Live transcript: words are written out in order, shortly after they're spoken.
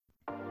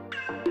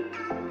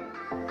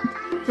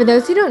For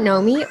those who don't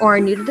know me or are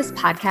new to this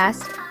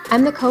podcast,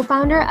 I'm the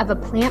co-founder of a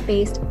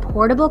plant-based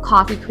portable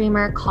coffee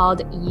creamer called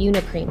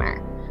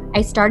Unicreamer.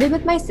 I started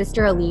with my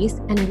sister Elise,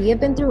 and we have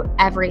been through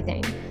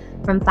everything,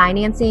 from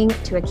financing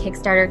to a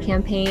Kickstarter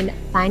campaign,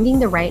 finding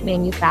the right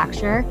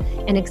manufacturer,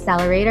 an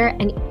accelerator,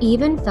 and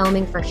even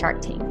filming for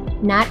Shark Tank.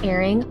 Not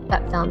airing,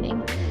 but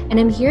filming. And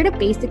I'm here to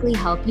basically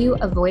help you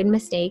avoid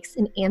mistakes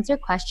and answer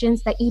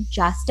questions that you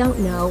just don't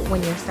know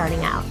when you're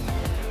starting out.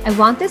 I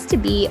want this to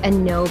be a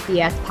no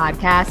BS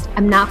podcast.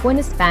 I'm not going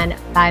to spend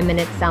 5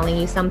 minutes selling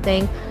you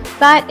something,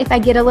 but if I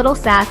get a little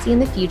sassy in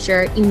the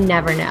future, you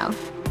never know.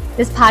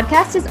 This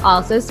podcast is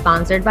also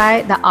sponsored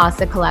by the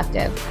ASA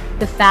Collective,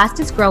 the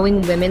fastest growing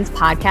women's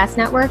podcast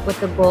network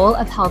with the goal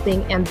of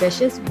helping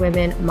ambitious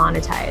women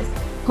monetize.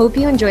 Hope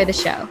you enjoy the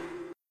show.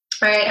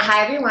 All right.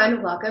 Hi,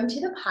 everyone. Welcome to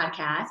the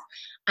podcast.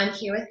 I'm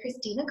here with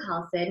Christina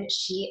Carlson.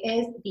 She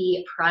is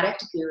the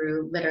product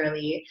guru,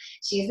 literally.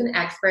 She's an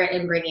expert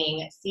in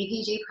bringing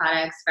CPG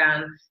products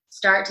from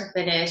start to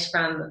finish,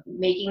 from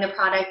making the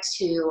product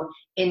to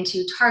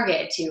into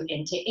Target, to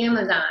into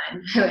Amazon,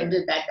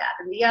 into Bed Bath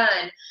 &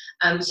 Beyond.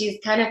 She's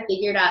kind of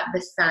figured out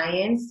the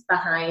science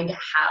behind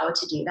how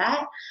to do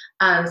that.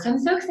 So I'm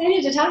so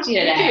excited to talk to you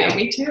today. Thank you.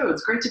 Me too.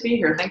 It's great to be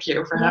here. Thank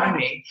you for having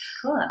me.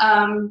 Cool.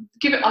 I'll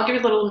give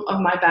you a little of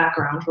my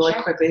background really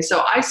quickly.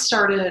 So I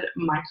started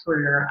my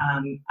career,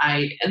 I'm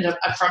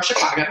from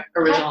Chicago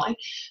originally,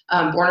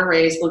 born and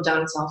raised, live down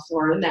in South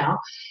Florida now.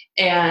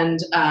 And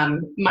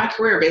my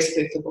career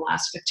basically for the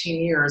last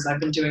 15 years,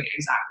 I've been doing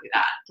exactly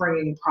that,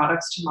 bringing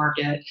products to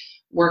market,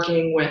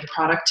 working with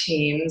product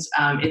teams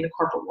in the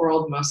corporate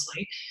world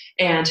mostly,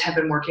 and have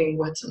been working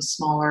with some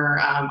smaller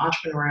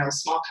entrepreneurial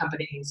small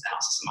companies and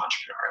also some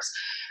entrepreneurs.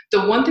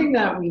 The one thing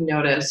that we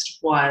noticed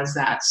was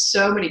that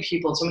so many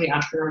people, so many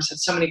entrepreneurs had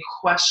so many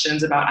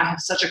questions about, I have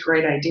such a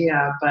great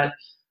idea, but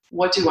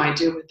what do I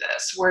do with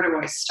this? Where do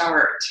I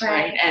start?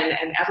 Right?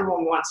 And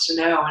everyone wants to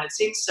know, and it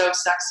seems so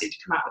sexy to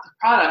come out with a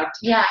product.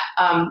 Yeah.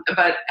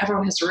 But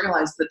everyone has to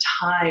realize the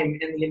time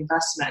and the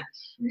investment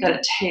that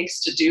it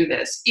takes to do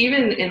this.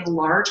 Even in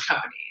large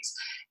companies,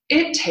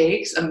 it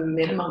takes a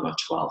minimum of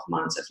 12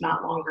 months, if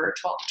not longer,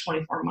 12 to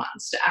 24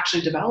 months to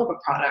actually develop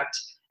a product.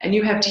 And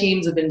you have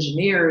teams of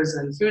engineers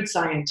and food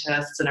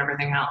scientists and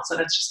everything else, and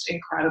it's just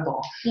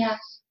incredible. Yeah.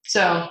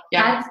 So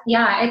yeah.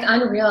 It's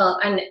unreal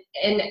and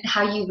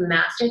how you've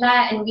mastered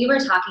that. And we were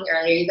talking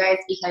earlier, you guys,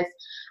 because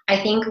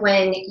I think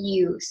when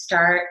you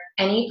start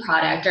any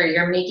product or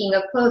you're making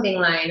a clothing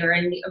line or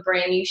a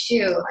brand new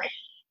shoe,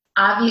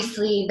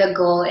 obviously the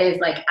goal is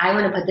like, I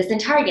want to put this in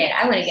Target.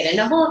 I want to get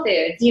into Whole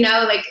Foods,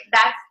 like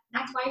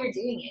that's why you're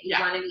doing it. You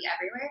want to be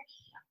everywhere.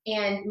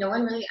 And no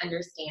one really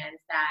understands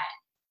that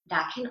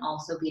can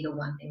also be the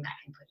one thing that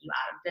can put you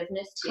out of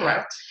business too.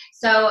 Correct.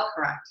 So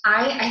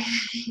I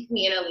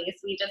me and Elise,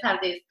 we just have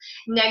this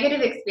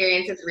negative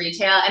experience with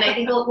retail, and I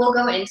think we'll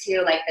go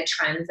into like the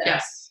trends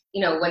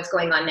of what's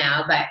going on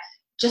now. But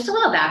just a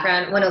little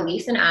background: when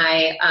Elise and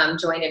I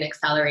joined an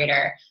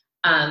accelerator,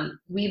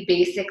 we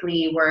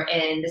basically were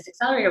in this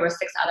accelerator with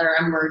 6 other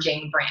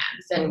emerging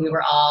brands, and we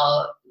were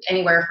all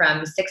anywhere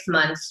from 6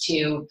 months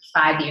to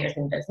 5 years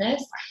in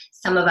business.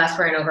 Some of us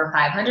were in over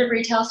 500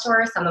 retail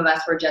stores. Some of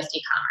us were just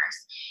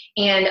e-commerce.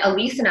 And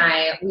Elise and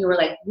I, we were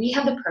like, we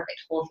have the perfect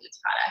Whole Foods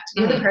product.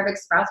 We have the perfect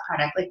Sprouts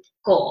product, like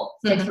goal,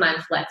 6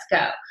 months, let's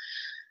go.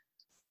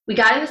 We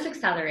got in this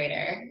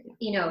accelerator,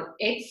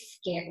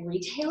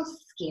 retail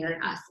scared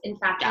us. In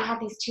fact, we had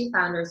these 2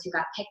 founders who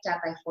got picked up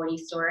by 40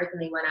 stores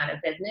and they went out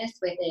of business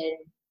within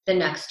the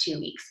next 2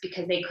 weeks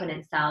because they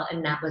couldn't sell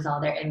and that was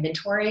all their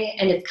inventory.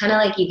 And it's kind of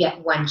like you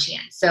get one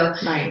chance. So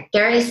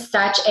there is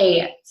such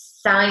a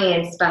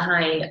science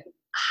behind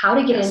how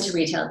to get into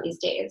retail these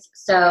days.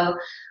 So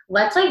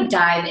let's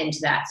dive into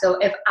that. So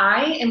if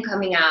I am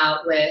coming out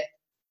with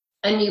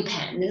a new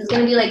pen, this is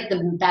going to be like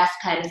the best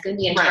pen. It's going to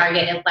be in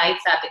Target. It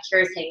lights up. It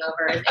cures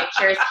hangovers. It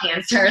cures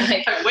cancer.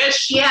 I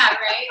wish. Yeah,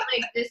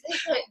 right? This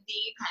is the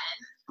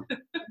pen.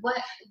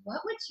 What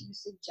would you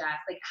suggest?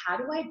 How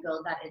do I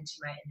build that into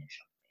my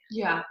initial?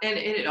 Yeah, and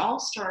it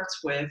all starts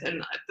with,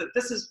 and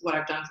this is what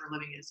I've done for a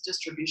living, is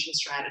distribution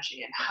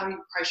strategy and how you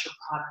price your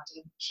product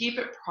and keep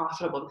it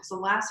profitable. Because the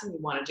last thing you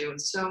want to do,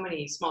 and so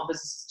many small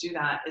businesses do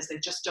that, is they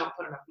just don't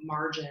put enough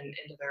margin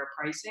into their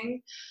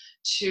pricing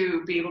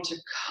to be able to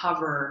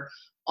cover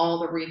all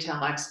the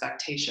retail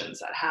expectations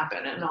that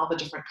happen and all the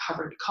different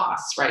covered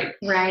costs, right?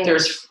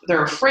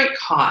 There are freight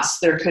costs,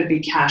 there could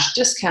be cash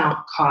discount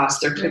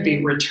costs, there could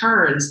be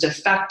returns,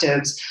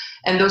 defectives,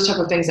 and those type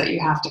of things that you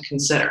have to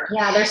consider.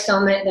 Yeah, there's so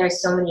many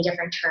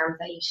different terms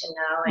that you should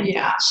know, and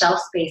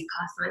shelf space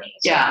costs money.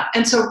 Yeah,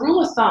 and so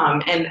rule of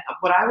thumb, and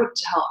what I would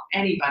tell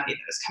anybody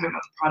that is coming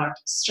with a product,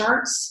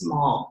 start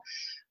small.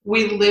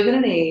 We live in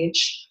an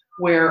age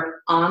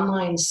where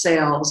online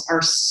sales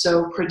are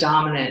so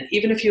predominant.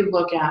 Even if you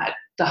look at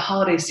the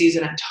holiday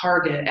season at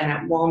Target and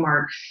at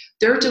Walmart,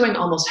 they're doing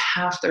almost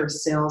half their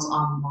sales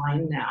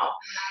online now.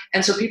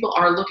 And so people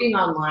are looking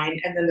online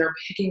and then they're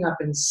picking up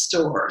in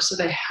store. So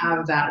they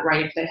have that,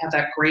 right? They have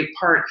that great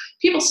part.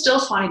 People still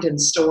find in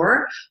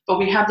store, but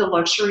we have the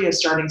luxury of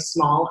starting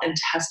small and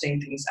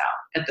testing things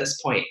out at this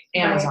point.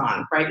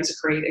 Amazon, right, is a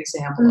great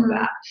example of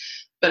that.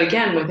 But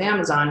again, with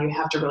Amazon, you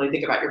have to really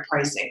think about your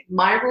pricing.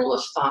 My rule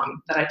of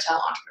thumb that I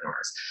tell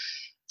entrepreneurs,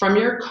 from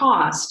your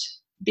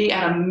cost, be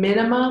at a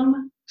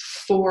minimum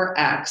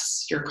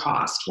 4x your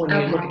cost when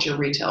you look at your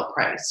retail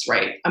price,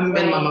 right? A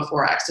minimum of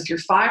 4x. If you're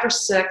 5 or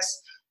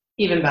 6,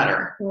 even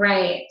better.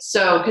 Right.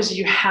 So, because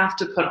you have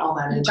to put all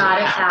that into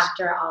account. You gotta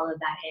factor all of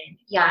that in.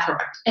 Yeah.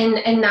 Correct.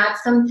 And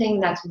that's something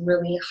that's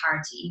really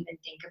hard to even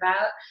think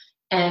about.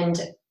 And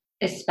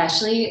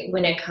especially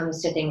when it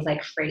comes to things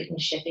like freight and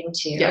shipping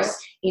too. Yes.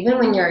 Even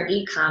when you're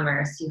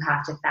e-commerce, you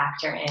have to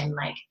factor in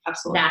like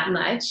that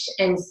much.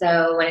 And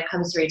so when it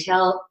comes to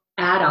retail,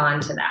 add on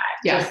to that,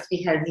 just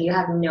because you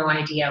have no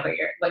idea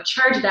what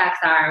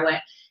chargebacks are,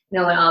 what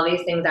all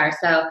these things are.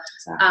 So,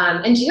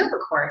 and do you have a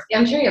course?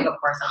 I'm sure you have a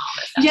course on all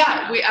this stuff.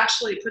 Yeah, we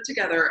actually put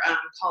together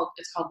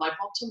it's called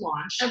Lightbulb to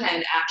Launch. Okay.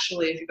 And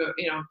actually, if you go to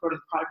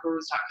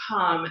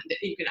theproductgurus.com,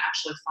 you can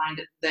actually find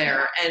it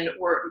there. And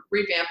we're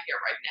revamping it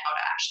right now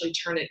to actually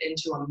turn it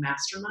into a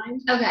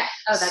mastermind. Okay.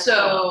 Oh, that's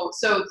cool.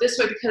 So this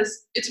way,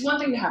 because it's one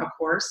thing to have a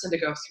course and to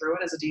go through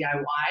it as a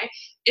DIY.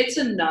 It's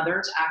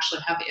another to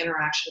actually have the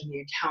interaction and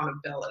the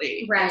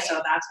accountability. Right. And so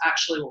that's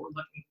actually what we're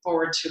looking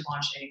forward to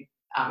launching.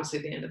 Obviously,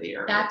 at the end of the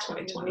year. That's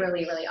 2020.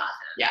 really, really awesome.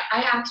 Yeah.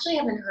 I actually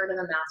haven't heard of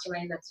a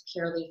mastermind that's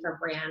purely for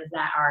brands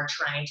that are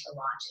trying to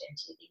launch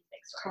into these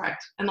big stores.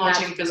 Correct. And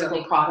launching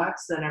physical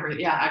products and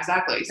everything. Yeah,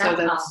 exactly. That's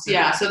awesome.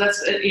 So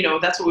that's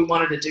that's what we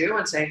wanted to do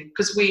and say,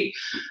 because we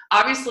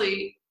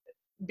obviously,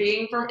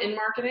 being in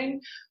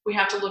marketing, we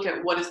have to look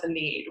at what is the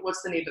need.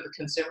 What's the need of the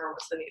consumer?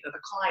 What's the need of the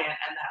client?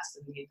 And that's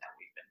the need that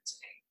we've been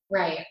seeing.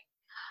 Right.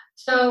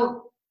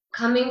 So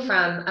coming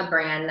from a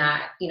brand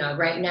that,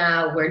 right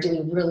now we're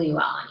doing really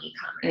well on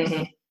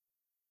e-commerce,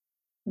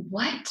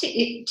 what do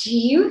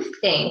you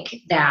think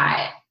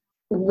that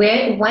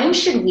when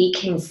should we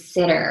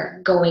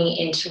consider going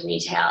into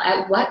retail?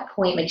 At what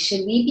point,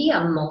 should we be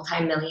a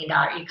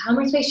multi-million-dollar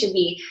e-commerce place? Should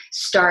we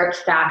start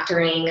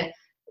factoring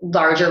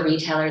larger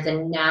retailers,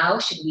 and now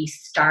should we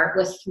start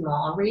with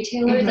small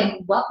retailers?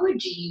 Like, what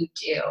would you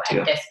do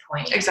at this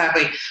point?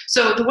 Exactly.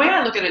 So the way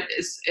I look at it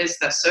is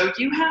this. So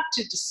you have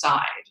to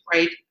decide,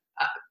 right?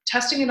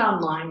 Testing it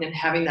online and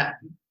having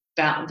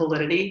that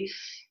validity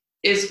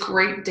is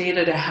great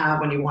data to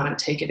have when you want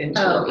to take it into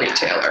a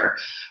retailer,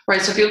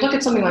 right? So if you look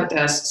at something like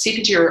this,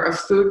 CPG or a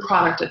food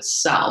product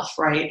itself,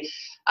 right?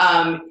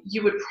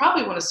 You would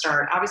probably want to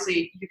start,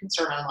 obviously you can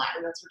start online,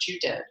 and that's what you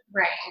did.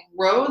 Right.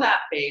 Grow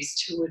that base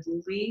to at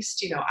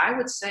least, I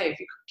would say if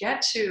you could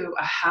get to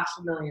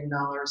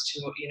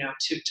 $500,000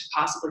 to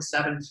possibly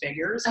 7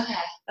 figures,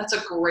 that's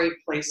a great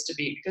place to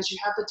be, because you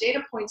have the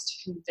data points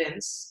to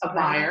convince a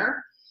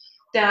buyer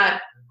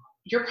that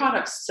your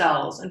product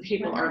sells and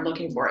people are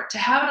looking for it. To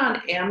have it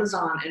on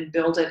Amazon and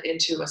build it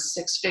into a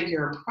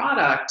 6-figure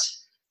product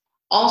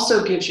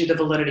also gives you the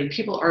validity.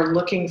 People are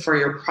looking for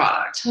your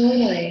product.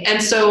 Totally.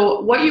 And so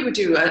what you would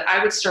do,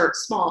 I would start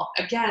small.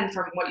 Again,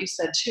 from what you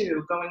said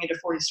too, going into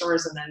 40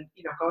 stores and then,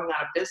 going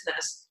out of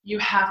business, you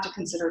have to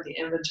consider the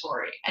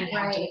inventory and you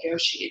have to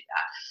negotiate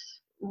that.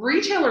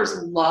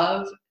 Retailers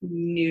love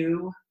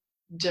new,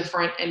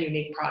 different, and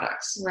unique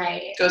products.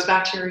 Right. It goes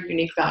back to your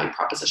unique value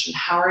proposition.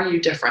 How are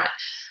you different?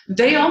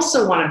 They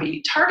also want to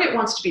be, Target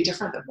wants to be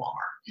different than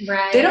Walmart.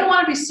 Right. They don't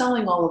want to be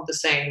selling all of the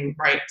same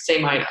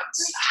items.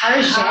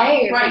 Target.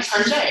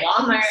 Target.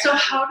 Walmart. So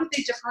how do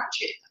they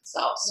differentiate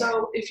themselves?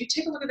 So if you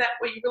take a look at that,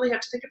 what you really have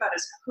to think about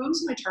is,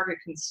 who's my target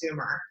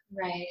consumer?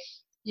 Right.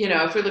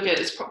 If we look at,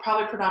 it's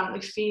probably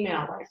predominantly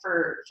female, right?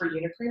 For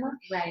Unicreamer,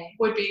 right,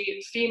 would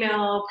be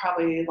female,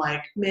 probably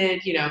like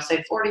mid,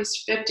 say 40s,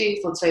 50s,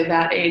 let's say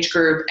that age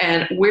group.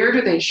 And where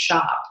do they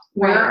shop?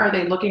 Where are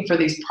they looking for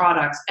these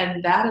products?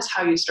 And that is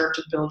how you start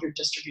to build your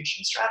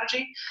distribution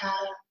strategy.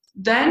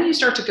 Then you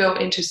start to go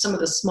into some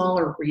of the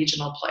smaller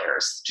regional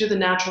players, to the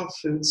natural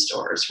food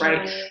stores,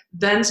 right?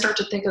 Then start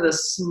to think of the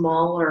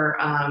smaller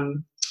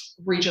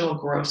regional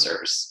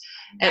grocers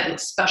and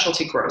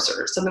specialty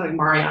grocers, something like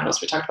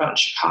Mariano's we talked about in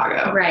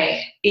Chicago.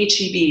 Right.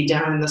 H-E-B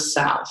down in the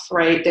South,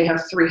 right? They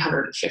have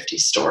 350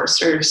 stores,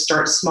 so you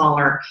start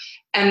smaller.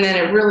 And then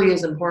it really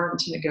is important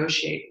to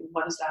negotiate,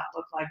 what does that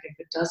look like? If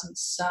it doesn't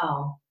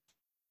sell,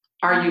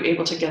 are you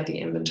able to get the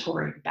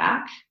inventory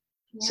back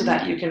so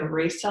that you can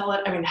resell it?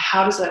 I mean,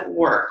 how does that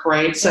work,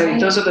 right? So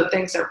those are the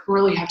things that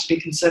really have to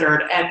be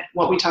considered. And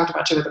what we talked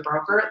about too with the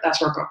broker, that's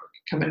where a broker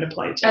can come into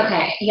play too.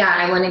 Okay, yeah,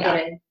 I want to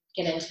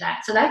get into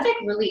that. So that's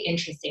really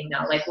interesting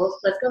though. Let's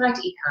go back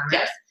to e-commerce.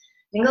 Yes.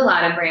 I think a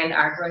lot of brands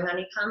are growing on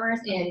e-commerce,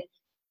 and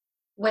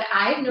what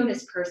I've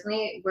noticed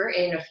personally, we're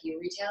in a few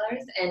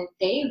retailers and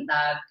they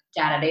love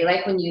data. They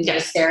like when you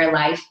make their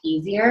life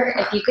easier.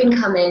 If you can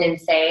come in and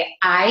say,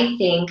 I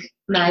think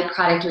my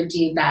product would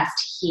do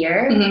best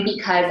here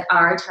because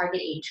our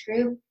target age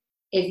group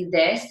is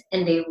this,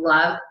 and they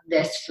love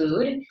this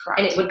food, Correct.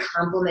 and it would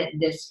complement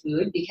this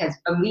food because,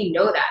 and we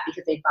know that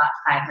because they bought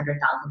 $500,000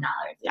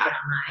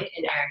 online,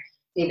 and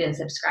they've been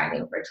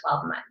subscribing for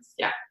 12 months.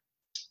 Yeah.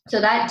 So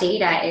that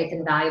data is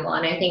invaluable,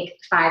 and I think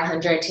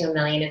 500 to $1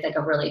 million is like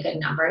a really good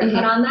number to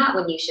put on that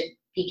when you should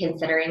be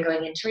considering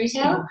going into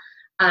retail.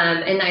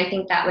 And I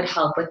think that would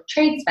help with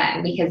trade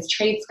spend, because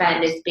trade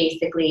spend is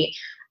basically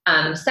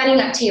setting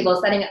up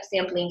tables, setting up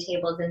sampling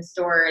tables in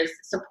stores,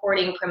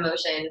 supporting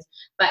promotions.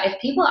 But if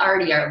people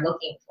already are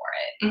looking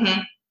for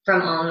it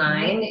from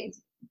online,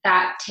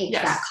 that takes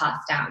that cost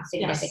down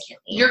significantly.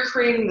 You're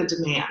creating the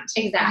demand.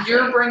 Exactly.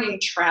 You're bringing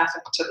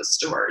traffic to the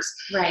stores.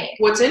 Right.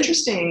 What's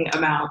interesting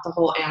about the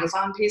whole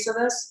Amazon piece of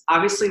this,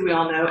 obviously we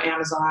all know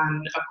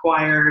Amazon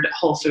acquired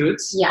Whole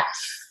Foods. Yes.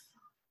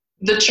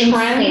 The trend.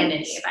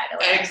 Insanity, by the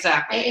way.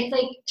 Exactly. It's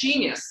like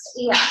genius.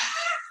 Yeah.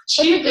 It's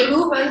like,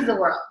 who runs the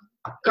world?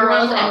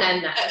 Girls and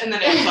then them. And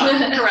then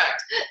Amazon.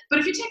 Correct. But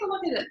if you take a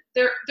look at it,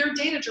 they're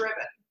data driven.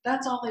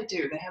 That's all they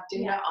do. They have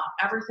data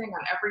on everything,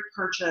 on every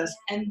purchase,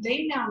 and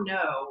they now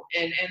know,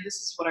 and this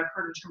is what I've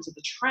heard in terms of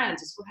the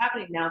trends, is what's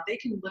happening now. They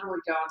can literally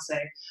go and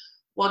say,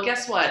 well,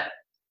 guess what?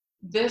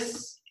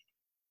 This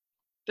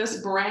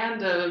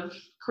brand of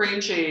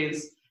cream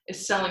cheese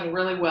is selling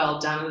really well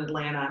down in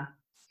Atlanta.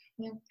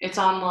 Yeah. It's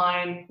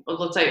online. Well,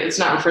 let's say it's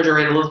not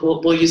refrigerated.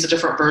 We'll use a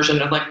different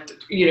version of like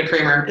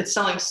Unicreamer. It's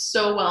selling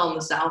so well in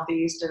the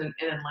Southeast and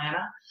in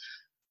Atlanta.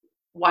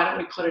 Why don't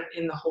we put it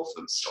in the Whole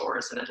Foods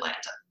stores in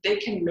Atlanta? They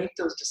can make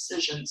those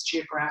decisions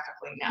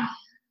geographically now.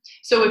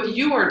 So if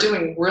you are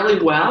doing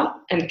really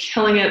well and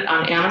killing it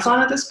on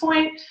Amazon at this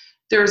point,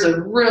 there's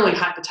a really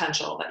high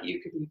potential that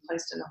you could be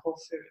placed in the Whole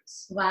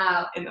Foods.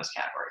 Wow. In those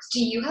categories. Do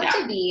you have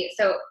to be,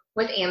 so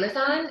with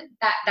Amazon,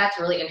 that's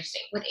really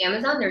interesting. With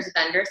Amazon, there's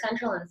Vendor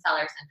Central and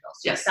Seller Central.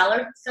 So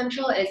Seller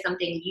Central is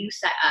something you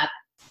set up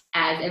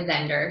as a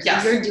vendor.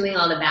 So you're doing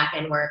all the back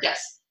end work.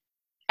 Yes.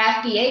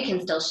 FBA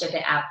can still ship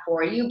it out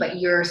for you, but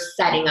you're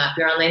setting up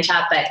your online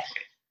shop. But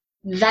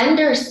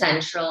Vendor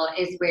Central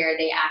is where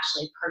they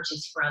actually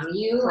purchase from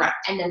you. Correct.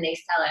 And then they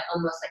sell it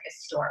almost like a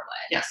store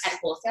would. Yes. At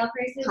wholesale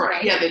prices, Correct.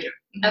 right? Yeah, they do.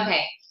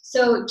 Okay.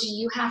 So do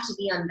you have to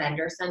be on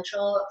Vendor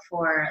Central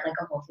for like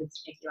a Whole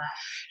Foods to pick you up?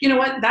 You know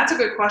what? That's a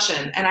good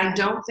question. And I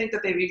don't think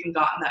that they've even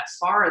gotten that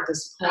far at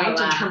this point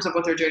in terms of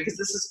what they're doing, because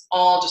this is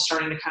all just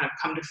starting to kind of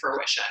come to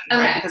fruition,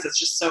 right? Because it's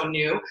just so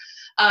new.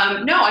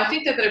 No, I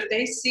think that if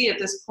they see at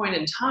this point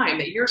in time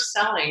that you're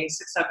selling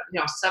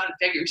seven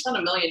figures, you're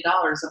selling $1 million of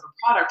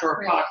a product or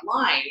a product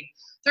line,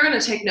 they're going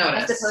to take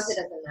notice. I suppose it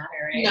doesn't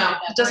matter, right? No,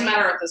 it doesn't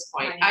matter at this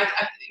point.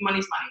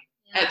 Money's money.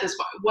 At this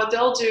point, what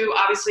they'll do,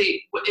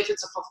 obviously, if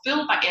it's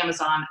fulfilled by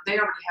Amazon, they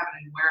already have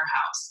it in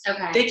warehouse.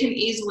 Okay. They can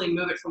easily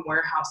move it from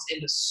warehouse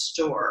into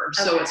store,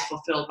 so it's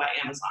fulfilled by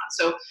Amazon.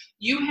 So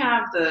you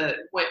have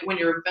when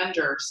you're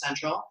Vendor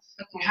Central,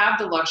 you have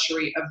the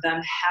luxury of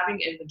them having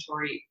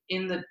inventory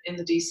in the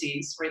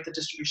DCs, right, the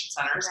distribution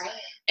centers,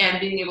 and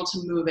being able to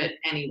move it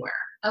anywhere.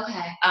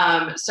 Okay.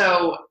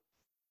 So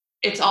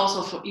it's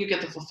also, you get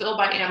the fulfilled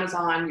by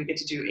Amazon, you get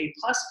to do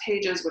A+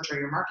 pages, which are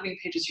your marketing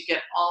pages, you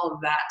get all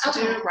of that to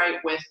do, right,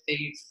 with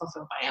the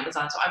fulfilled by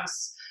Amazon. So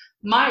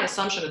my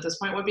assumption at this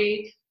point would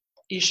be,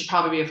 you should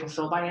probably be a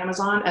fulfilled by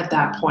Amazon at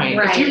that point.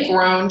 Right. If you've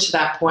grown to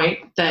that point,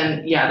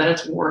 then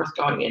it's worth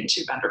going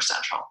into Vendor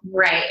Central.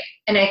 Right.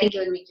 And I think it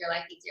would make your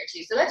life easier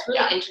too. So that's really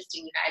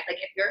interesting, you guys.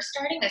 Like if you're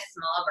starting a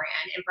small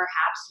brand and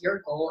perhaps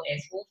your goal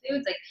is Whole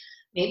Foods, like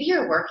maybe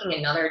you're working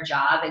another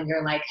job and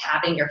you're like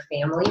having your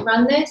family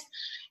run this.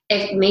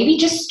 If maybe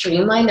just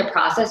streamline the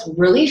process,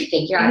 really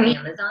figure out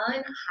Amazon,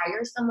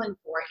 hire someone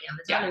for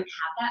Amazon and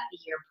have that be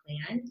your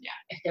plan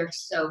if they're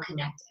so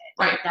connected.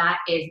 Right. Like that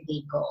is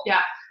the goal. Yeah.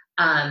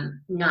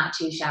 Not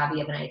too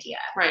shabby of an idea.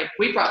 Right.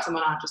 We brought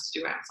someone on just to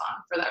do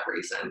Amazon for that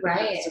reason.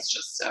 Right. It's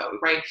just so,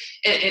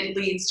 it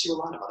leads to a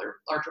lot of other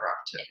larger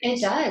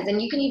opportunities. It does.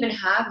 And you can even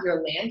have your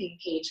landing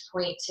page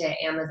point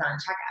to Amazon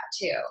checkout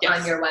too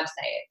on your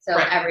website. So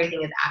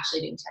everything is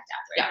actually being checked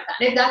out through Amazon.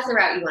 If that's the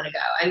route you want to go.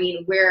 I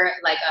mean, we're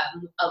like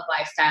a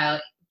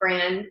lifestyle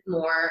brand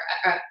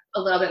a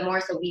little bit more.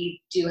 So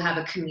we do have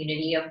a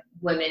community of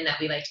women that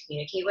we like to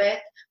communicate with,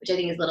 which I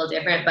think is a little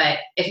different. But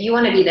if you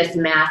want to be this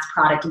mass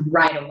product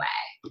right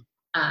away,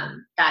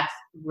 that's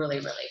really,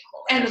 really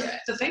cool. And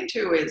the thing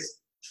too is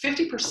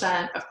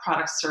 50% of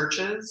product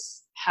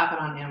searches happen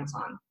on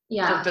Amazon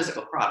for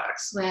physical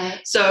products.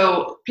 Right.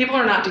 So people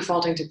are not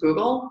defaulting to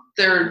Google,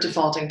 they're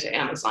defaulting to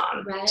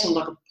Amazon to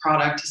look at the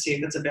product to see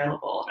if it's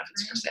available and if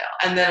it's for sale.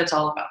 And then it's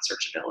all about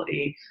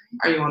searchability.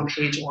 Are you on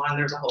page one?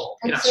 There's a whole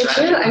That's so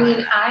true. I mean,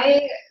 when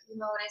I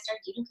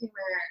started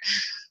Unicreamer,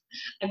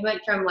 I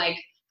went from like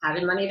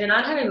having money to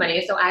not having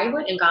money. So I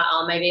went and got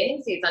all my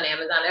bathing suits on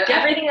Amazon.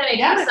 Everything that I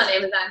do is on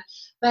Amazon.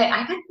 But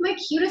I got my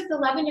cutest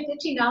 $11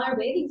 to $15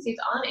 bathing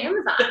suits on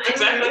Amazon.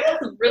 Exactly.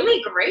 That's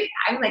really great.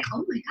 I'm like,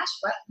 oh my gosh,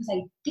 what was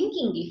I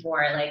thinking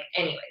before? Like,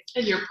 anyways.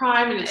 And you're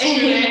Prime and it's 2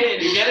 day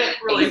and you get it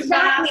really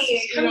fast.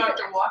 You don't have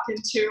to walk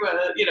into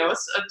a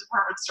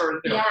department store to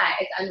do it. Yeah,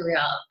 it's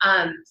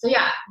unreal. So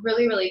yeah,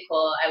 really, really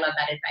cool. I love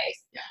that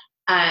advice. Yeah.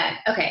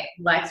 Okay,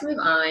 let's move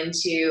on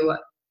to,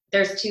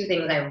 there's two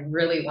things I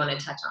really want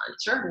to touch on.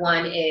 Sure.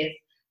 One is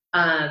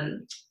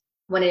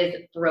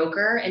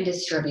broker and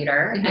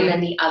distributor, and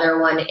then the other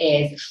one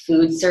is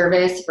food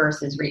service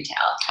versus retail.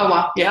 Oh,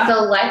 wow. Yeah.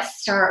 So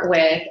let's start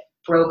with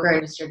broker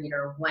and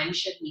distributor. When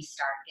should we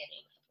start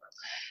getting a broker?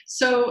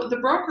 So the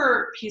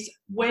broker piece,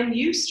 when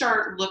you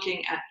start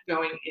looking at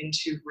going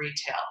into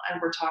retail,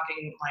 and we're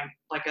talking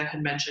like I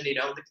had mentioned, the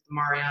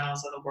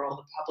Marianos of the world,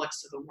 the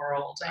Publix of the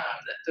world, right.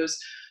 Those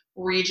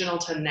regional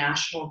to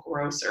national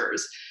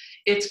grocers,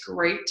 it's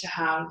great to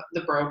have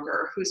the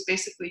broker who's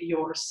basically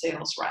your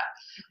sales rep.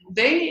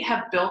 They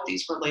have built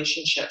these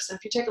relationships, and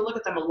if you take a look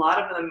at them, a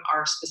lot of them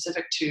are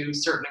specific to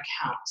certain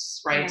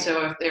accounts, right?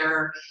 So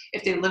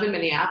if they live in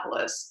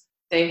Minneapolis,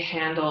 they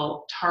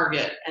handle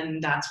Target,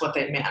 and that's what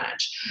they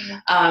manage,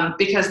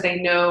 because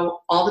they know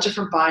all the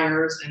different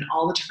buyers and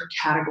all the different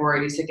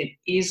categories. They can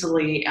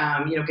easily,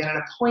 get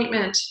an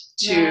appointment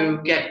to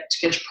get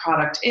your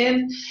product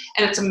in,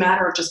 and it's a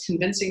matter of just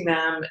convincing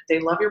them they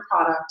love your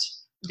product.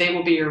 They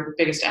will be your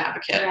biggest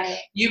advocate. Right.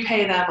 You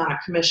pay them on a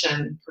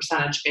commission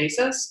percentage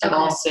basis of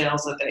all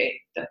sales that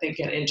they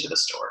get into the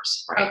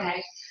stores. Right.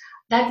 Okay,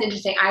 that's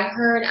interesting. I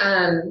heard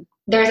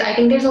I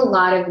think there's a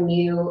lot of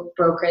new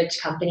brokerage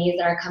companies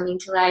that are coming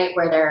to light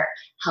where they're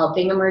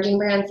helping emerging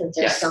brands, since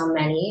there's so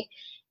many,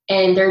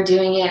 and they're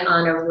doing it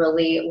on a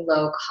really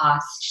low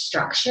cost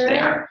structure. They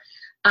are.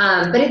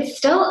 But it's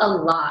still a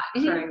lot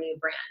for a new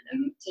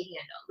brand to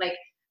handle. Like,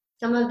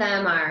 some of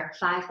them are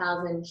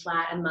 $5,000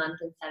 flat a month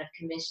instead of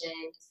commission.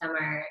 Some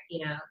are,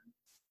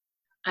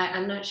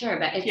 I'm not sure,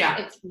 but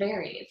it's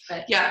varies.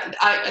 But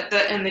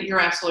and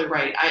you're absolutely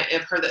right. I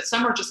have heard that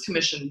some are just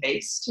commission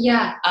based.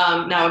 Yeah.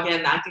 Now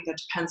again, I think that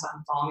depends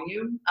on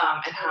volume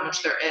and how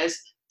much there is.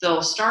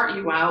 They'll start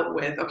you out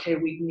with, okay,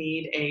 we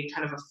need a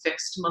kind of a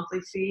fixed monthly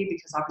fee,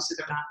 because obviously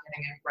they're not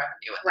getting any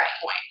revenue at that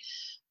point.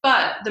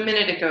 But the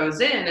minute it goes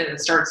in and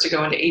it starts to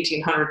go into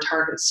 1,800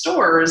 Target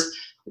stores,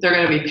 they're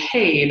going to be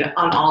paid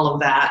on all of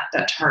that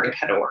Target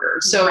had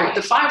ordered. So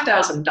the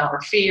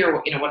 $5,000 fee,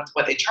 or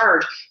what they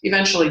charge,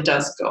 eventually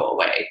does go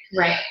away.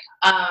 Right.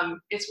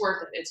 It's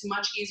worth it. It's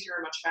much easier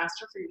and much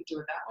faster for you to do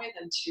it that way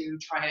than to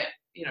try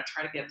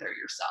to get there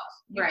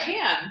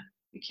yourself.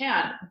 You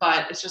can,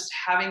 but it's just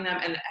having them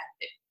and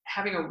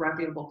having a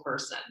reputable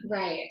person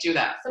do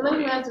that. Someone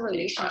who has a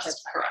relationship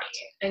already.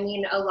 I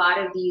mean, a lot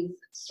of these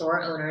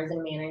store owners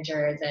and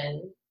managers,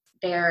 and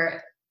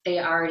they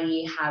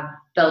already have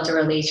built a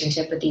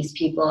relationship with these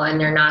people, and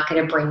they're not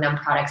going to bring them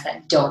products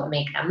that don't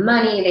make them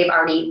money. They've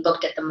already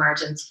looked at the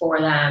margins for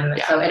them.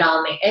 So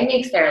it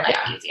makes their life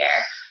easier.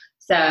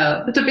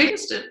 So, but the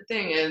biggest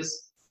thing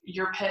is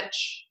your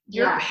pitch.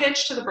 Your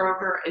pitch to the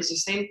broker is the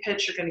same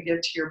pitch you're going to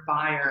give to your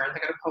buyer, and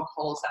they're going to poke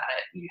holes at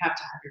it. You have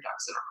to have your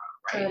ducks in a row.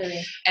 Right.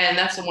 Totally. And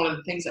that's one of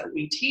the things that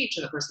we teach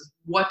in the process.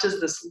 What does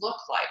this look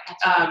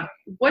like?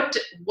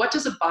 What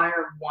does a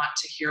buyer want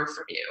to hear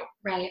from you?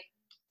 Right.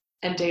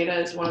 And data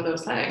is one of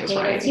those things,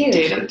 Data right? Is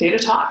huge. Data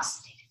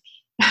talks.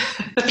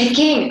 It's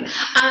king.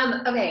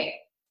 Okay.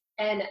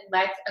 And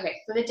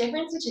so the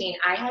difference between,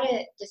 I had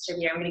a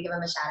distributor, I'm going to give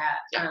him a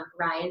shout out,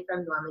 Ryan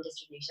from Norman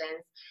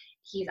Distributions.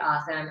 He's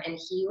awesome. And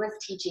he was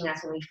teaching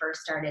us when we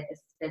first started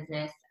this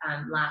business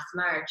last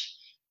March,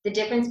 the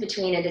difference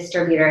between a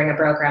distributor and a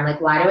broker. I'm like,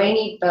 why do I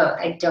need both?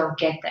 I don't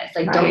get this.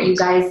 Like, don't you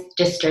guys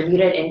distribute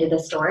it into the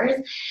stores?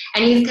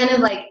 And he's kind of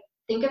like,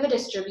 think of a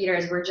distributor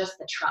as we're just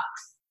the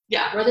trucks.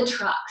 Yeah. We're the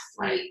trucks.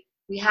 Right.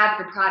 We have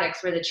the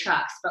products, we're the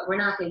trucks, but we're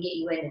not going to get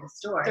you into the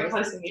stores. They're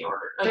placing the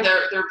order.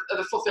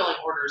 They're fulfilling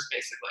orders,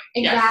 basically.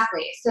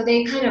 Exactly. Yes. So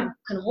they kind of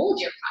can hold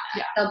your product.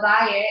 Yeah. They'll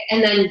buy it,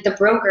 and then the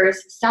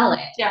brokers sell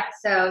it. Yeah.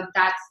 So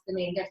that's the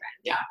main difference.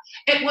 Yeah.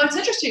 And well, it's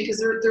interesting because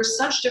there's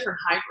such different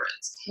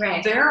hybrids.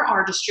 Right. There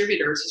are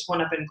distributors, there's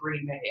one up in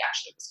Green Bay,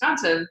 actually,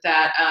 Wisconsin,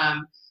 that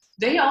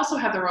they also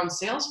have their own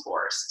sales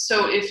force.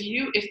 So if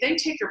they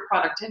take your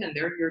product in and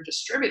they're your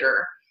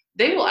distributor,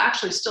 they will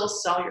actually still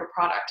sell your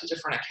product to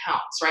different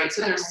accounts, right?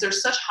 So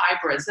there's such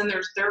hybrids. Then there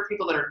are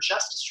people that are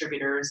just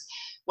distributors.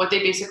 What they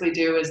basically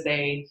do is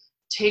they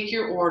take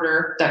your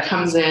order that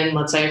comes in,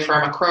 let's say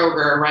from a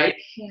Kroger, right?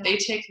 Yeah. They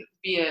take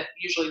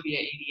usually via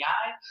EDI,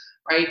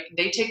 right?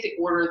 They take the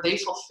order, they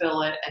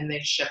fulfill it, and they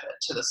ship it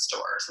to the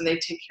stores, and they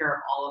take care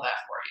of all of that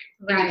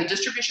for you. Right. Into the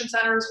distribution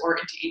centers or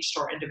into each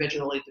store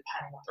individually,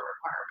 depending what the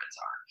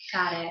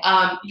requirements are.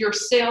 Got it. Your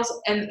sales,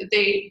 and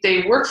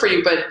they work for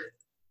you, but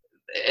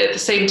at the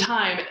same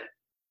time,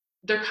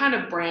 they're kind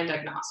of brand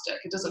agnostic.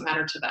 It doesn't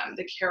matter to them.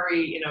 They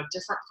carry,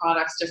 different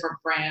products, different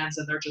brands,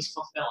 and they're just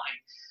fulfilling.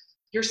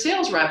 Your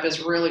sales rep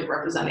is really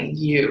representing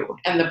you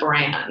and the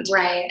brand.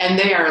 Right. And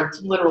they are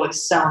literally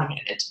selling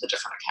it into the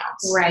different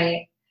accounts.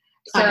 Right.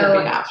 On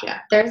your behalf,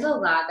 there's a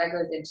lot that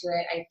goes into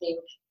it. I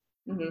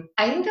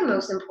think the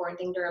most important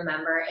thing to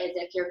remember is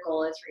if your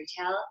goal is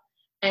retail,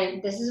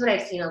 and this is what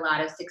I've seen a lot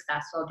of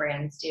successful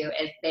brands do,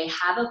 is they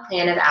have a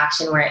plan of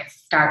action where it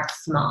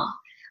starts small.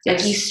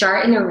 Like, you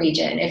start in a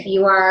region. If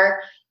you are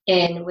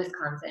in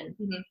Wisconsin,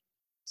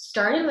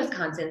 start in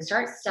Wisconsin.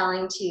 Start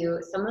selling to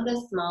some of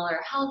the smaller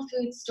health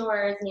food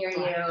stores near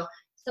you.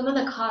 some of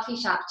the coffee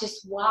shops,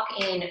 just walk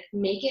in,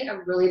 make it a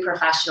really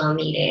professional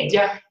meeting.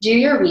 Yeah. Do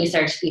your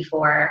research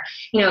before,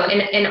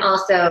 and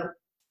also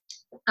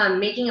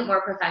making it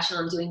more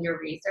professional and doing your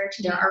research.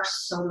 There are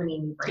so many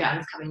new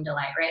brands coming to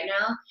light right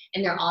now,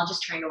 and they're all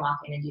just trying to walk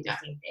in and do the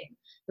same thing.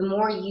 The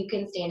more you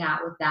can stand out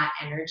with that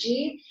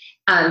energy,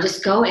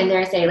 just go in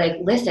there and say, like,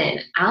 listen,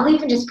 I'll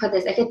even just put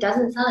this, if it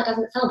doesn't sell, it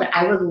doesn't sell, but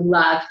I would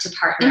love to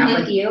partner up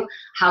with you.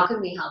 How can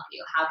we help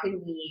you? How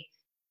can we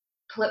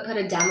put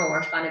a demo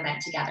or fun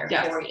event together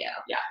for you?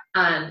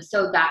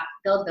 So that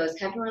build those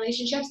type of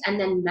relationships and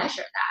then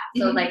measure that.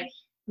 So like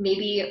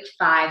maybe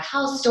 5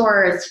 house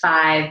stores,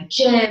 5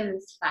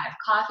 gyms, 5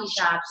 coffee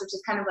shops, which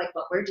is kind of like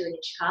what we're doing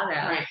in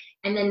Chicago,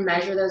 and then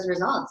measure those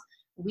results.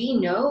 We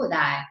know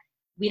that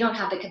we don't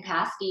have the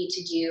capacity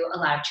to do a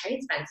lot of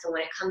trade spend. So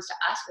when it comes to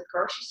us with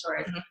grocery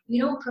stores, we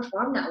don't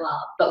perform that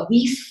well, but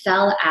we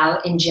sell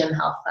out in gym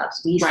health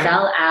clubs. We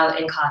sell out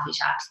in coffee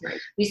shops.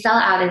 We sell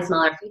out in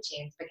smaller food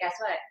chains. But guess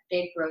what?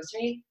 Big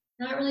grocery,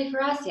 not really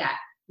for us yet.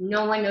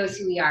 No one knows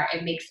who we are.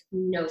 It makes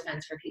no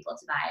sense for people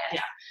to buy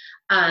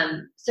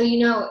us. So,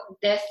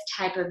 this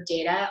type of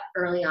data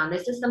early on,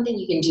 this is something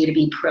you can do to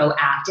be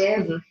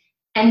proactive.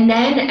 And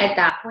then at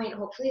that point,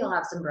 hopefully you'll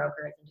have some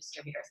brokers and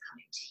distributors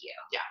coming to you.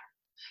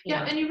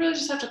 Yeah, and you really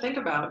just have to think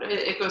about it.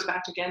 It goes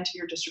back again to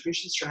your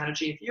distribution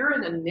strategy. If you're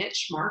in a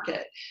niche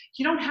market,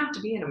 you don't have to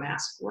be in a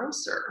mass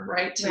grocer,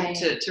 right?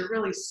 To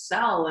really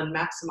sell and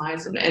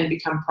maximize and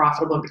become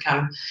profitable and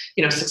become,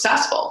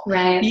 successful.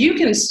 You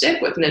can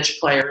stick with niche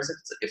players.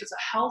 If it's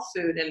a health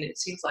food and it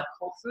seems like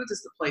Whole Foods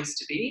is the place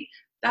to be,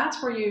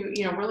 that's where you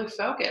really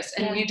focus.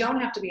 And you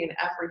don't have to be in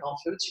every Whole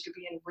Foods. You could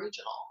be in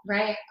regional,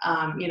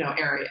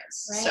 areas.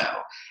 So,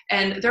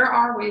 and there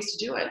are ways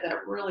to do it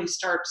that really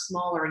start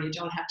smaller and you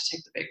don't have to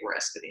take the big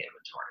risk of the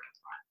inventory up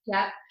front.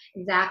 Yeah,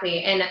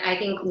 exactly. And I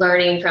think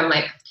learning from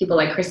like people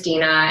like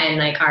Christina and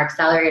like our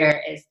accelerator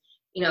is,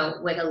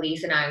 with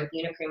Elise and I with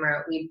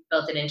Unicreamer, we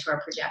built it into our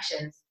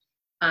projections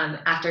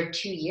after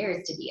 2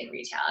 years to be in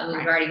retail. I mean,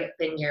 we've already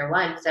been year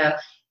 1. So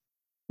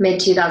mid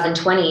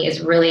 2020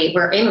 is really,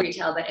 we're in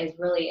retail, but is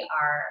really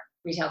our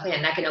retail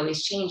plan. That can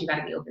always change. You got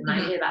to be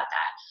open-minded about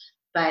that.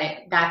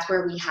 But that's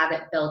where we have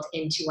it built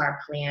into our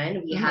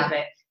plan. We have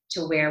it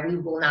to where we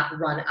will not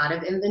run out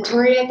of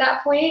inventory at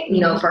that point.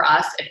 For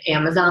us at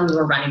Amazon, we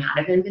were running out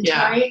of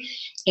inventory.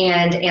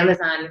 And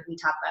Amazon, we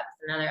talked about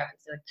this in another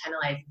episode,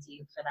 penalizes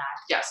you for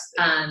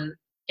that.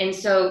 And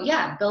so,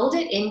 build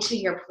it into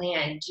your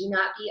plan. Do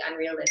not be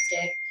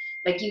unrealistic.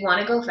 Like, you want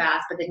to go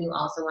fast, but then you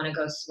also want to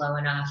go slow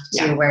enough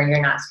to where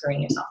you're not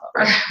screwing yourself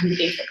over,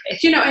 basically.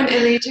 And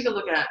then you take a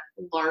look at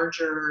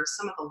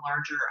some of the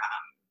larger,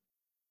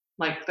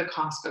 like the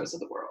Costco's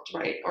of the world,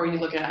 right? Or you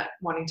look at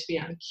wanting to be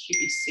on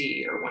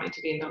QVC or wanting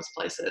to be in those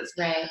places.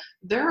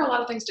 There are a lot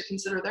of things to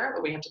consider there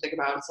that we have to think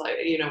about. It's like,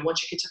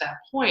 once you get to that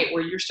point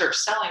where you start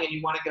selling and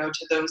you want to go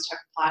to those type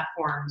of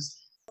platforms,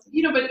 but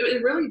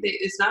it really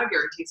is not a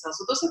guaranteed sale.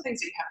 So those are things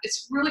that you have.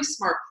 It's really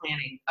smart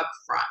planning up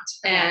front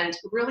and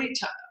really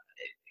to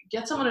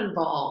get someone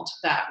involved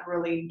that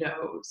really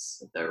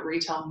knows the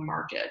retail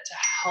market to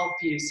help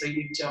you so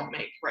you don't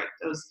make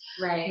those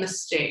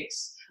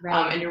mistakes.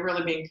 And you're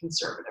really being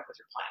conservative with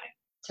your planning.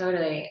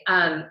 Totally.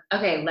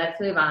 Okay, let's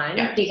move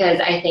on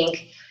because I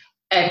think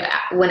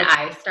when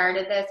I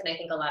started this, and I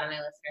think a lot of my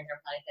listeners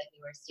are probably at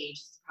newer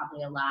stages,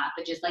 probably a lot,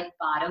 but just like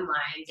bottom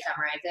line,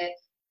 summarize it,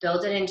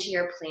 build it into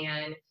your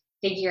plan,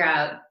 figure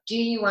out, do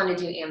you want to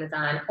do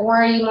Amazon or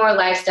are you more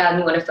lifestyle and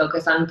you want to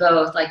focus on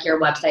both, like your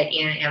website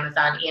and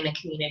Amazon and a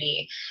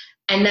community?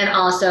 And then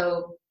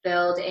also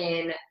build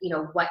in,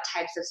 what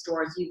types of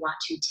stores you want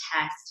to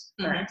test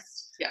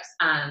first.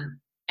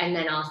 And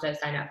then also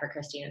sign up for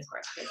Christina's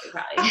course because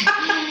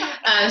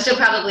she'll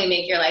probably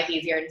make your life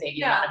easier and save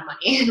you a lot of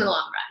money in the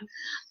long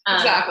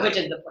run. Which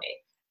is the point.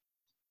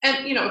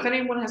 And if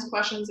anyone has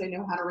questions, they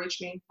know how to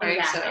reach me,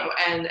 right? So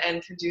and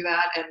can do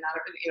that, and not a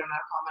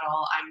problem at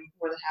all. I'm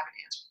more than happy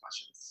to answer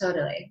questions.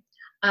 Totally.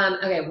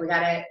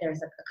 Okay,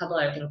 there's a couple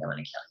other things I want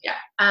to kill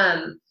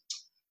here.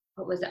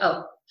 What was it?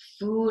 Oh,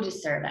 food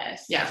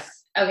service.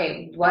 Yes.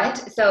 Okay, what?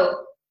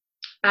 So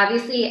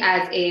obviously,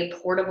 as a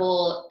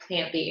portable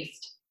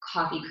plant-based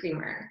coffee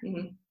creamer,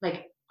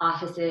 like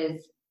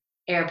offices,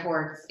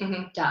 airports,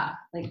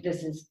 like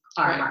this is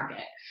our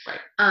market.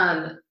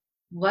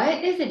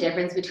 What is the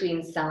difference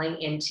between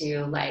selling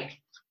into like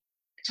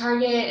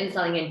Target and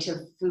selling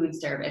into food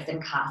service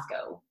and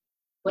Costco?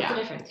 What's the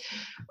difference?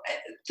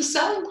 The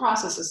selling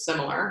process is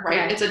similar,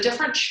 right? It's a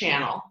different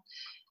channel.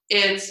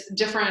 It's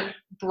different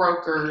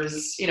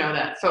brokers,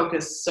 that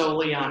focus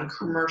solely on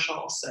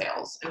commercial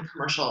sales and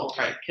commercial,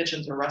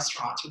 kitchens or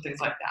restaurants or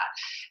things like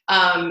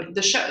that.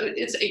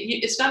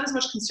 It's not as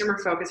much consumer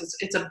focus.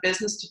 It's a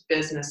business to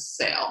business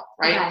sale,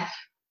 right?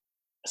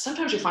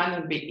 Sometimes you find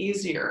them to be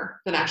easier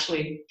than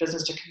actually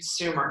business to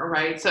consumer,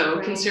 right?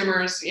 So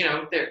consumers,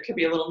 there could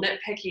be a little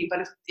nitpicky,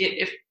 but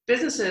if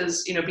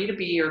businesses,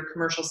 B2B or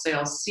commercial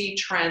sales see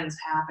trends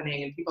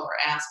happening and people are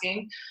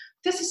asking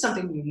this is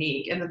something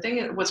unique. And the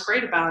thing, what's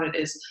great about it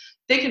is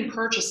they can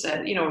purchase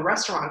it, you know, a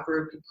restaurant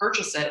group could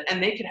purchase it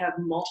and they could have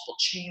multiple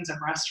chains of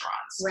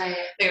restaurants. Right.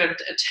 They have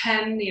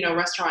 10, you know,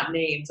 restaurant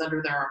names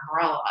under their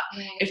umbrella.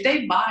 Right. If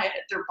they buy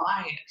it, they're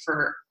buying it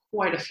for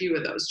quite a few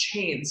of those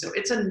chains. So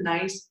it's a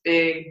nice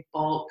big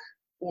bulk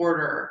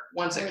order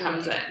once it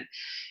comes in.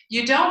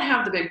 You don't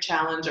have the big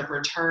challenge of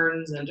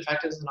returns and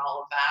defectives and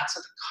all of that. So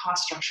the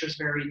cost structure is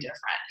very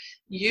different.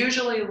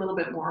 Usually a little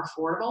bit more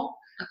affordable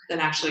than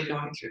actually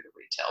going through the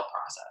retail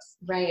process.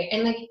 Right.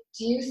 And like,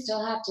 do you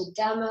still have to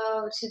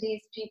demo to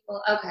these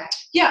people? Okay.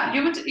 Yeah,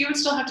 you would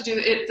still have to do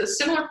it. The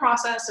similar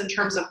process in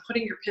terms of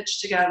putting your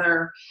pitch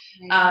together.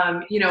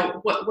 Right. You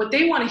know, what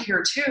they want to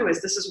hear too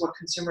is this is what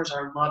consumers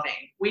are loving.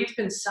 We've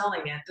been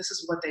selling it. This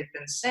is what they've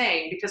been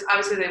saying, because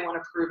obviously they want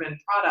a proven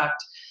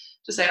product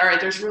to say, all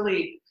right,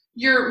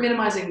 you're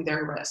minimizing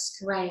their risk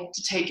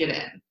to take it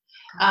in.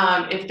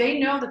 If they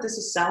know that this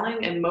is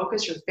selling and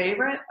Mocha's your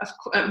favorite,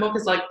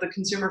 Mocha's like the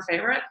consumer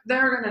favorite,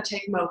 they're going to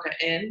take Mocha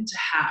in to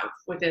have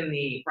within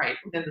the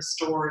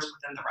stores,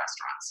 within the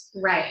restaurants.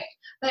 Right.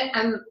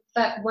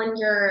 But when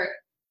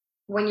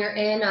you're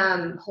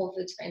in Whole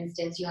Foods, for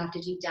instance, you have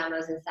to do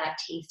demos and set up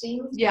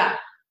tastings. Yeah.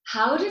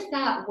 How does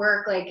that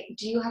work? Like,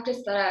 do you have to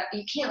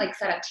you can't like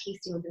set up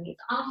tastings in these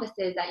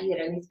offices that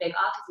either in these big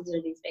offices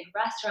or these big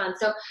restaurants.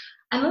 So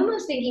I'm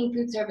almost thinking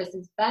food service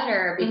is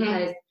better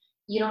because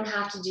you don't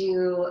have to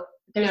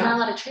there's not a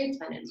lot of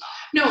tradesmen involved.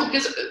 No,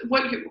 because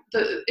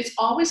it's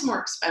always more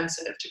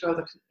expensive to go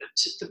to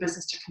the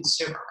business to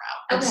consumer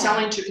route. And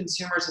selling to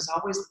consumers is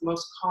always the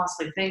most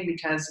costly thing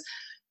because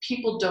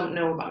people don't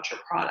know about your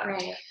product.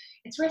 Right.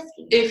 It's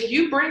risky. If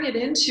you bring it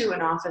into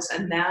an office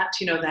and that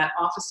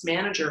office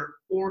manager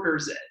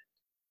orders it,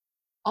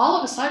 all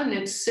of a sudden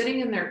it's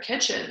sitting in their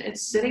kitchen,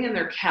 it's sitting in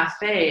their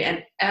cafe,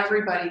 and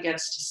everybody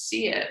gets to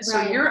see it.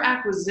 Right. So your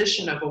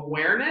acquisition of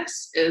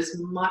awareness is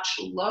much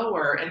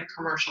lower in a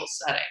commercial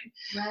setting.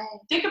 Right.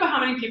 Think about how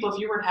many people, if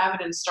you were to have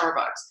it in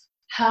Starbucks,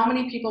 how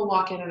many people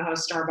walk in and out of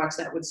Starbucks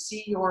that would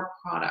see your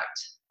product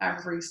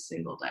every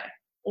single day,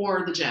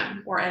 or the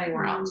gym, or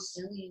anywhere else?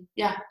 Really?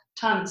 Yeah,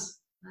 tons.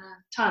 Wow.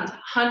 Tons,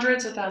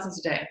 hundreds of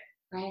thousands a day.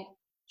 Right.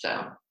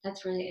 So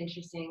that's really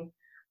interesting.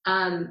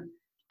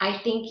 I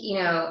think,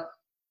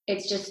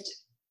 it's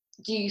just,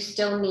 do you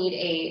still need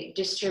a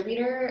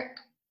distributor?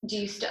 Do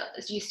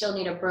you still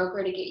need a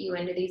broker to get you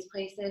into these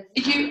places?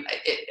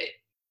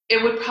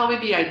 It would probably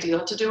be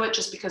ideal to do it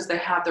just because they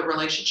have the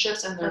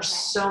relationships and there's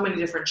so many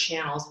different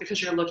channels,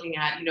 because you're looking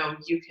at,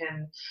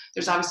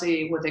 there's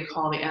obviously what they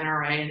call the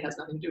NRA, and it has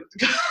nothing to do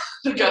with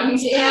the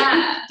guns.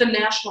 Yeah. The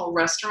National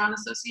Restaurant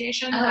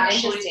Association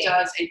actually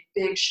does a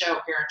big show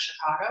here in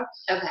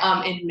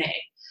Chicago in May.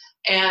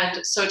 And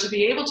so to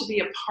be able to be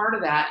a part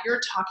of that, you're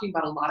talking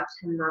about a lot of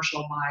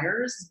commercial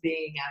buyers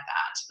being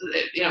at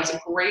that. It's a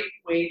great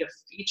way to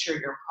feature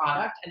your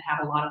product and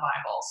have a lot of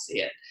eyeballs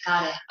see it.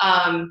 Got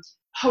it.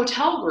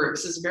 Hotel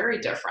groups is very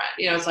different.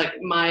 It's like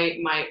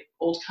my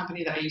old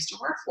company that I used to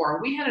work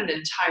for, we had an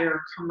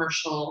entire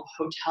commercial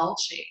hotel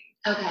chain.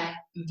 Okay.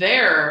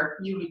 There,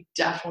 you would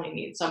definitely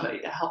need somebody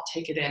to help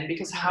take it in,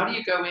 because how do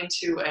you go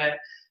into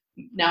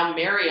now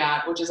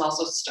Marriott, which is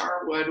also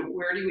Starwood,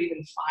 where do you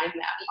even find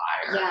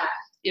that buyer?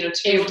 Yeah.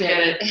 To be able to get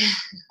it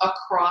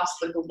across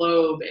the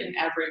globe in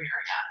every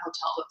Marriott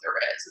hotel that there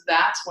is.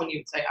 That's when you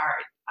would say, all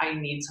right, I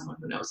need someone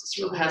who knows this,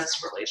 who has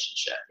this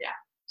relationship. Yeah.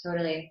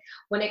 Totally.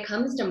 When it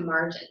comes to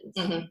margins,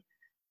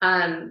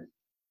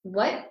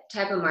 what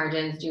type of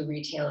margins do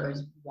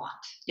retailers want?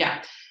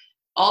 Yeah.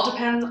 All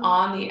depends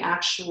on the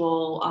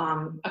actual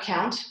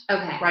account.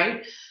 Okay.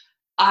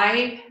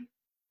 Right?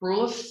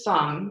 Rule of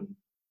thumb,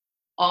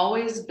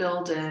 always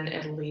build in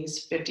at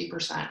least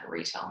 50%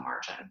 retail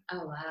margin.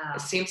 Oh, wow.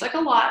 It seems like a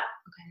lot,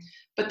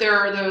 but there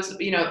are those,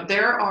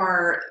 there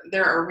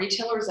are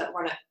retailers that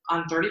run it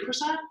on 30%,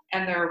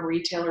 and there are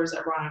retailers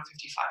that run on 55%.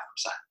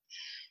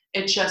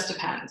 It just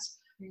depends.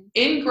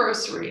 In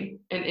grocery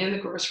and in the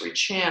grocery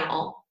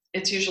channel,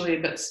 it's usually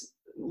a bit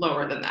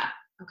lower than that.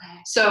 Okay.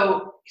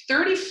 So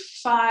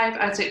 35,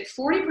 I'd say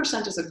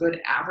 40% is a good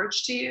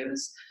average to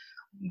use,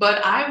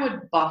 but I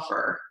would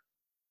buffer,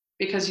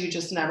 because you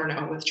just never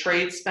know with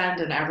trade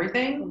spend and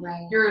everything.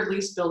 Right. You're at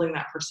least building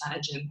that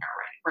percentage in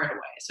there right away.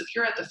 So if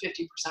you're at the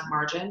 50%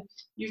 margin,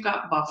 you've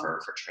got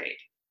buffer for trade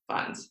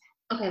funds.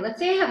 Okay, let's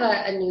say I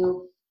have a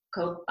new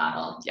Coke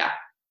bottle. Yeah.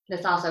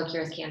 This also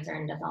cures cancer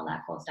and does all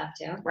that cool stuff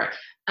too. Right.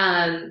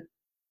 And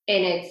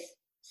it's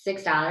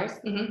 $6.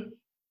 Mm-hmm.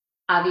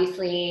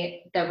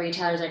 Obviously, the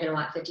retailers are going to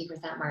want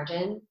 50%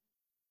 margin.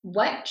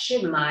 What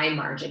should my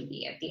margin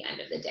be at the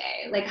end of the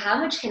day? Like, how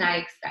much can I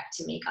expect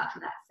to make off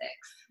of that $6?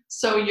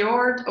 So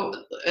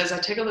as I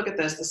take a look at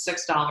this, the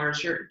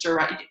 $6, you're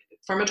direct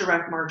from a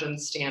direct margin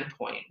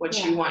standpoint,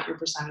 what you want your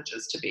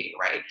percentages to be,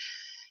 right?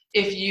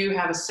 If you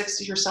have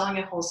you're selling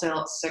at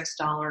wholesale at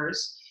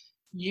 $6,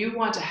 you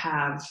want to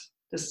have,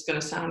 this is going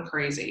to sound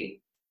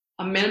crazy,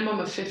 a minimum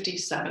of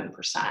 57%,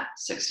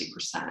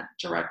 60%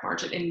 direct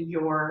margin in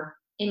your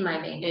in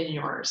my bank, in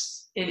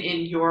yours, in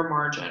your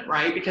margin,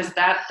 right? Because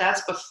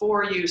that's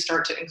before you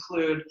start to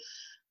include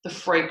the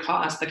freight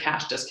costs, the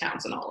cash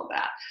discounts, and all of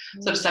that.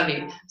 So to Yeah.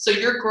 70. So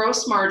your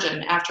gross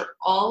margin, after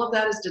all of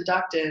that is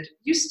deducted,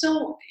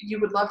 you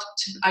would love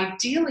to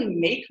ideally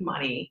make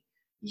money.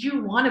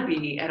 You want to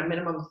be at a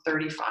minimum of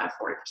 35,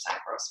 40%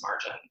 gross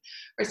margin,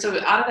 right? So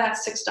out of that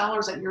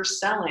 $6 that you're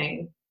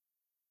selling,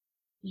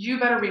 you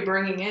better be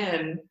bringing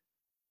in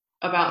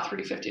about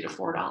 $3.50 to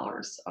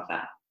 $4 of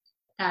that.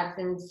 That's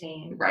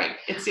insane. Right.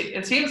 It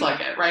seems like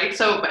it, right?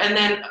 So, and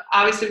then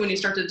obviously when you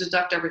start to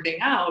deduct everything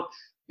out,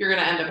 you're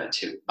going to end up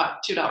at about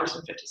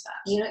 $2.50.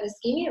 You know, this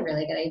gave me a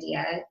really good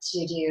idea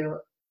to do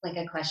like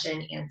a question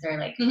and answer,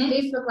 like Mhm.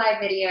 Facebook Live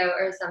video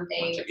or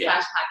something Yeah. /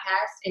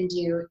 podcast, and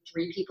do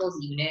 3 people's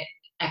unit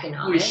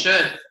economics. We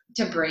should.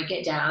 To break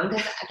it down,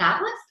 because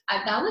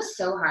that was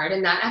so hard,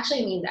 and that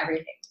actually means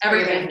everything. For your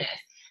Everything. business.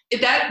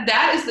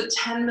 That is the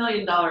 $10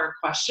 million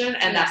question,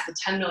 and that's the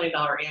 $10 million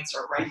answer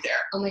right there.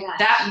 Oh my gosh.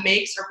 That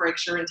makes or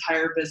breaks your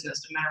entire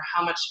business, no matter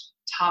how much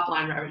top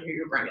line revenue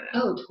you're bringing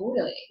in. Oh,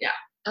 totally. Yeah.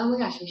 Oh my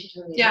gosh, we should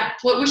totally. Yeah.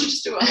 Well, we should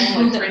just do a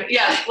whole like training.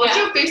 Yes. Let's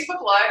do a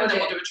Facebook Live, and then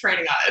we'll do a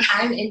training on it.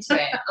 I'm into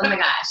it. Oh my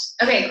gosh.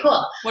 Okay,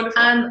 cool. Wonderful.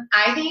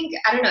 I think,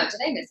 I don't know, did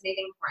I miss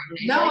anything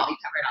important? No. I feel like we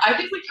covered all. I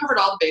think we covered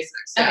all the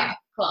basics. Okay, Yeah.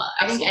 cool.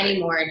 I think Absolutely. any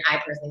more, and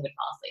I personally would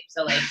fall asleep.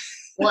 So like,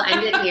 we'll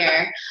end it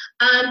here.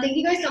 Thank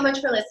you guys so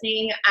much for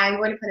listening. I'm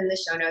going to put in the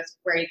show notes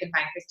where you can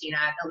find Christina,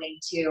 the link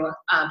to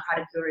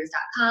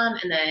productgurus.com,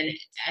 and then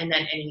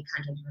any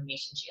content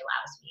information she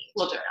allows me to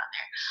We'll do put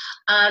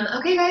on there.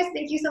 Okay, guys,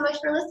 thank you so much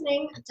for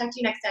listening. Talk to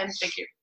you next time. Thank you.